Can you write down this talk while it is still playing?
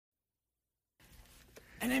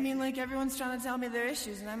And I mean, like, everyone's trying to tell me their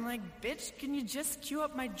issues, and I'm like, bitch, can you just cue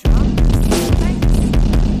up my drum?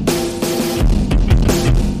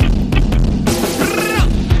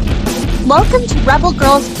 Welcome to Rebel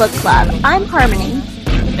Girls Book Club. I'm Harmony.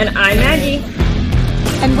 And I'm Maggie.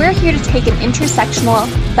 And we're here to take an intersectional,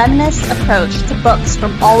 feminist approach to books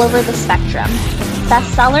from all over the spectrum.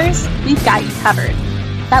 Bestsellers, we've got you covered.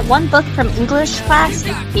 That one book from English class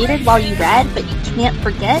you hated while you read, but you can't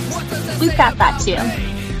forget, we've got that too.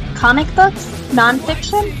 Comic books,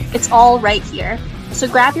 nonfiction, it's all right here. So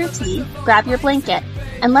grab your tea, grab your blanket,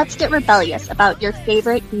 and let's get rebellious about your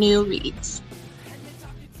favorite new reads.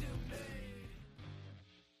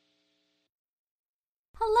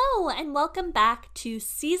 Hello, and welcome back to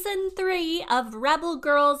Season 3 of Rebel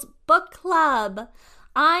Girls Book Club.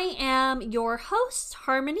 I am your host,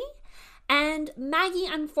 Harmony, and Maggie,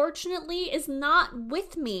 unfortunately, is not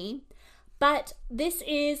with me, but this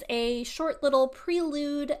is a short little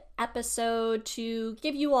prelude episode to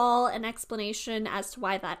give you all an explanation as to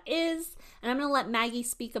why that is, and I'm going to let Maggie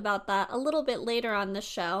speak about that a little bit later on the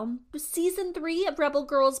show. Season 3 of Rebel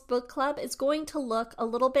Girls Book Club is going to look a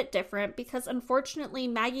little bit different because unfortunately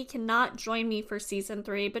Maggie cannot join me for Season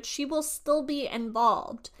 3, but she will still be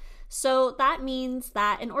involved. So that means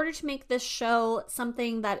that in order to make this show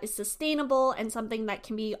something that is sustainable and something that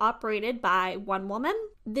can be operated by one woman,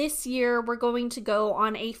 this year we're going to go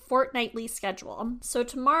on a fortnightly schedule. So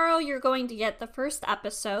tomorrow you're going to get the first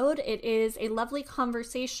episode. It is a lovely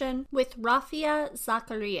conversation with Rafia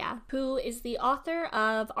Zakaria, who is the author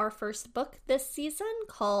of our first book this season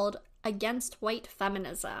called Against White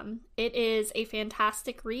Feminism. It is a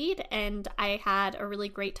fantastic read, and I had a really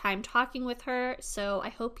great time talking with her, so I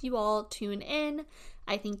hope you all tune in.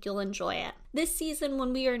 I think you'll enjoy it. This season,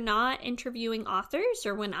 when we are not interviewing authors,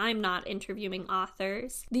 or when I'm not interviewing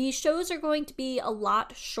authors, the shows are going to be a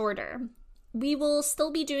lot shorter. We will still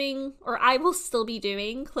be doing, or I will still be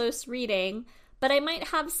doing, close reading, but I might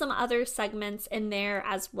have some other segments in there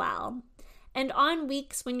as well. And on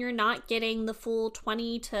weeks when you're not getting the full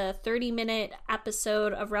 20 to 30 minute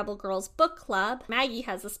episode of Rebel Girls Book Club, Maggie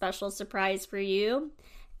has a special surprise for you,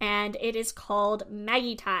 and it is called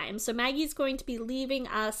Maggie Time. So Maggie's going to be leaving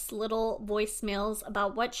us little voicemails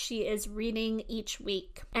about what she is reading each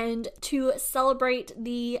week. And to celebrate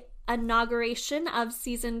the inauguration of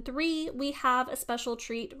Season 3, we have a special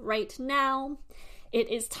treat right now. It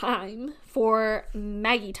is time for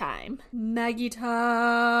Maggie Time. Maggie Time.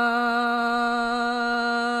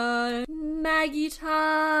 Maggie Time.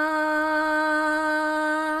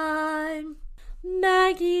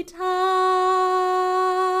 Maggie Time.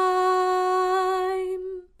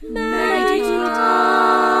 Maggie Time.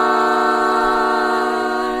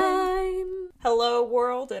 Hello,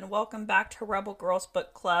 world, and welcome back to Rebel Girls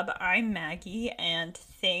Book Club. I'm Maggie, and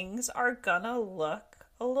things are gonna look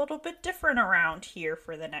a little bit different around here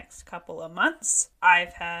for the next couple of months.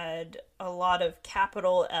 I've had a lot of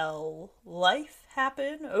capital L life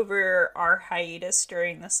happen over our hiatus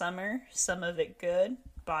during the summer. Some of it good,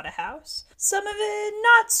 bought a house. Some of it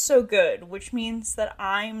not so good, which means that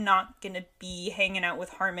I'm not gonna be hanging out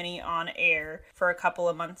with Harmony on air for a couple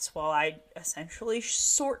of months while I essentially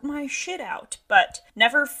sort my shit out. But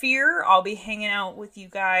never fear, I'll be hanging out with you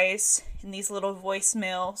guys in these little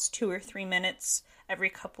voicemails, 2 or 3 minutes every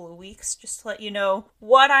couple of weeks, just to let you know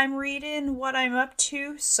what I'm reading, what I'm up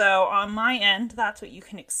to. So on my end, that's what you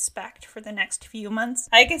can expect for the next few months.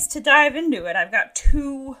 I guess to dive into it, I've got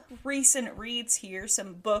 2 recent reads here,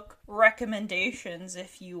 some book recommendations,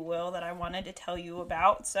 if you will, that I wanted to tell you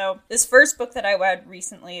about. So this first book that I read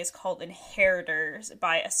recently is called Inheritors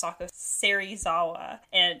by Asako Serizawa,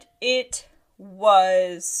 and it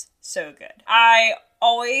was so good. I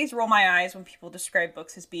always roll my eyes when people describe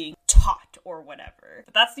books as being taut or whatever,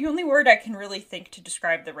 but that's the only word I can really think to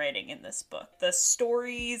describe the writing in this book. The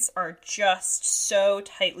stories are just so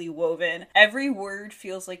tightly woven. Every word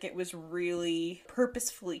feels like it was really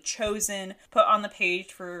purposefully chosen, put on the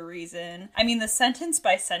page for a reason. I mean, the sentence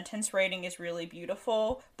by sentence writing is really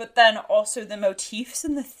beautiful, but then also the motifs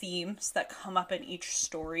and the themes that come up in each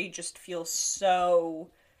story just feel so,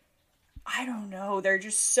 I don't know, they're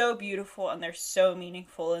just so beautiful and they're so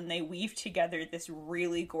meaningful, and they weave together this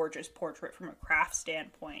really gorgeous portrait from a craft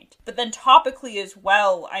standpoint. But then topically as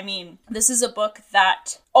well, I mean, this is a book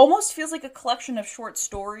that almost feels like a collection of short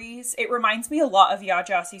stories. It reminds me a lot of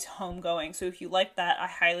Yajasi's Homegoing, so if you like that, I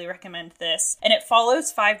highly recommend this. And it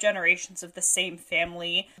follows 5 generations of the same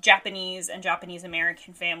family, Japanese and Japanese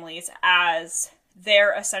American families, as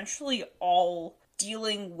they're essentially all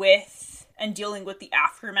dealing with the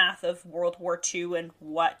aftermath of World War II and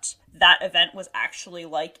what that event was actually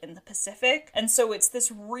like in the Pacific. And so it's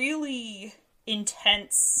this really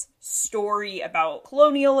intense story about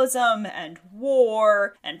colonialism and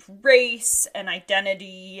war and race and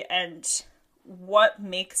identity and what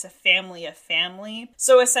makes a family a family.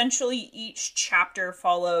 So essentially each chapter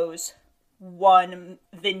follows one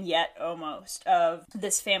vignette almost of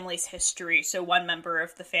this family's history. So one member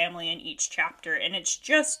of the family in each chapter. And it's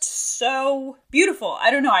just so beautiful. I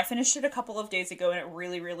don't know. I finished it a couple of days ago and it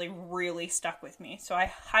really, really, really stuck with me. So I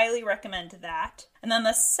highly recommend that. And then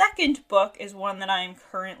the second book is one that I'm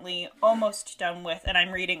currently almost done with. And I'm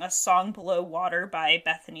reading A Song Below Water by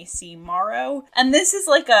Bethany C. Morrow. And this is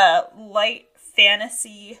like a light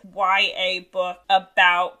fantasy YA book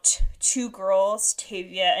about two girls,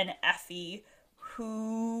 Tavia and Effie,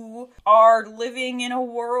 who are living in a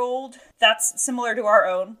world that's similar to our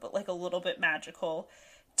own, but like a little bit magical.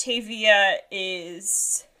 Tavia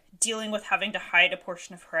is dealing with having to hide a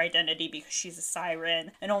portion of her identity because she's a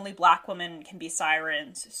siren, and only Black women can be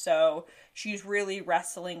sirens, so she's really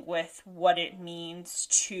wrestling with what it means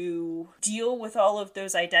to deal with all of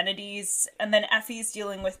those identities. And then Effie's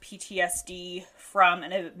dealing with PTSD from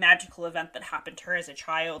a magical event that happened to her as a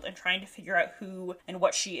child and trying to figure out who and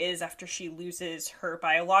what she is after she loses her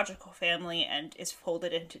biological family and is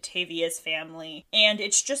folded into Tavia's family. And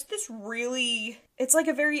it's just this really... It's like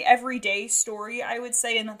a very everyday story, I would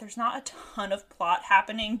say, in that there's not a ton of plot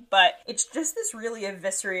happening, but it's just this really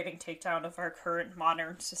eviscerating takedown of our current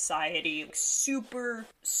modern society. Like, super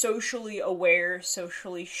socially aware,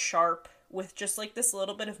 socially sharp, with just like this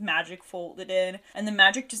little bit of magic folded in. And the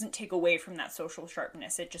magic doesn't take away from that social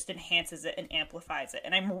sharpness. It just enhances it and amplifies it.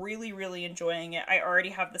 And I'm really, really enjoying it. I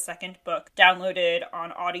already have the second book downloaded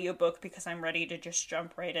on audiobook because I'm ready to just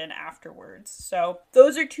jump right in afterwards. So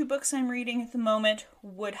those are two books I'm reading at the moment.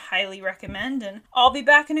 Would highly recommend. And I'll be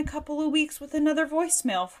back in a couple of weeks with another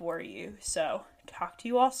voicemail for you. So talk to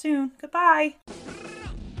you all soon. Goodbye.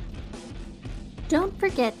 Don't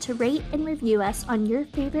forget to rate and review us on your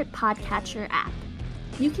favorite podcatcher app.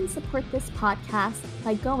 You can support this podcast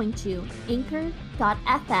by going to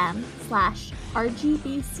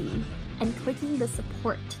anchor.fm/RGBC and clicking the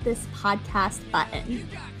support to this podcast button.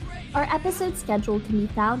 Our episode schedule can be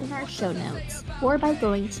found in our show notes or by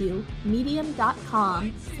going to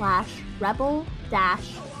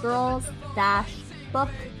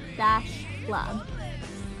medium.com/rebel-girls-book-club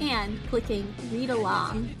and clicking read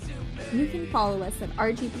along. You can follow us at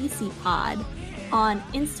RGBC Pod on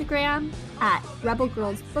Instagram at Rebel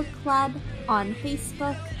Girls Book Club, on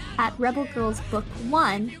Facebook at Rebel Girls Book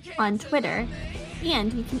 1, on Twitter,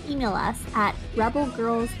 and you can email us at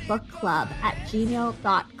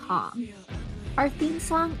rebelgirlsbookclub@gmail.com. Our theme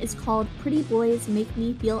song is called Pretty Boys Make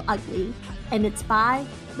Me Feel Ugly, and it's by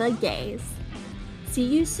The Gays. See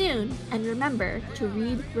you soon, and remember to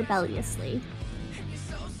read rebelliously.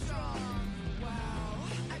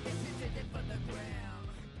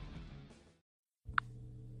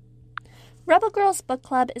 Rebel Girls Book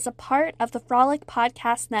Club is a part of the Frolic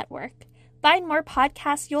Podcast Network. Find more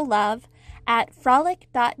podcasts you'll love at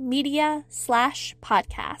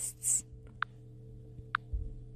frolic.media/podcasts.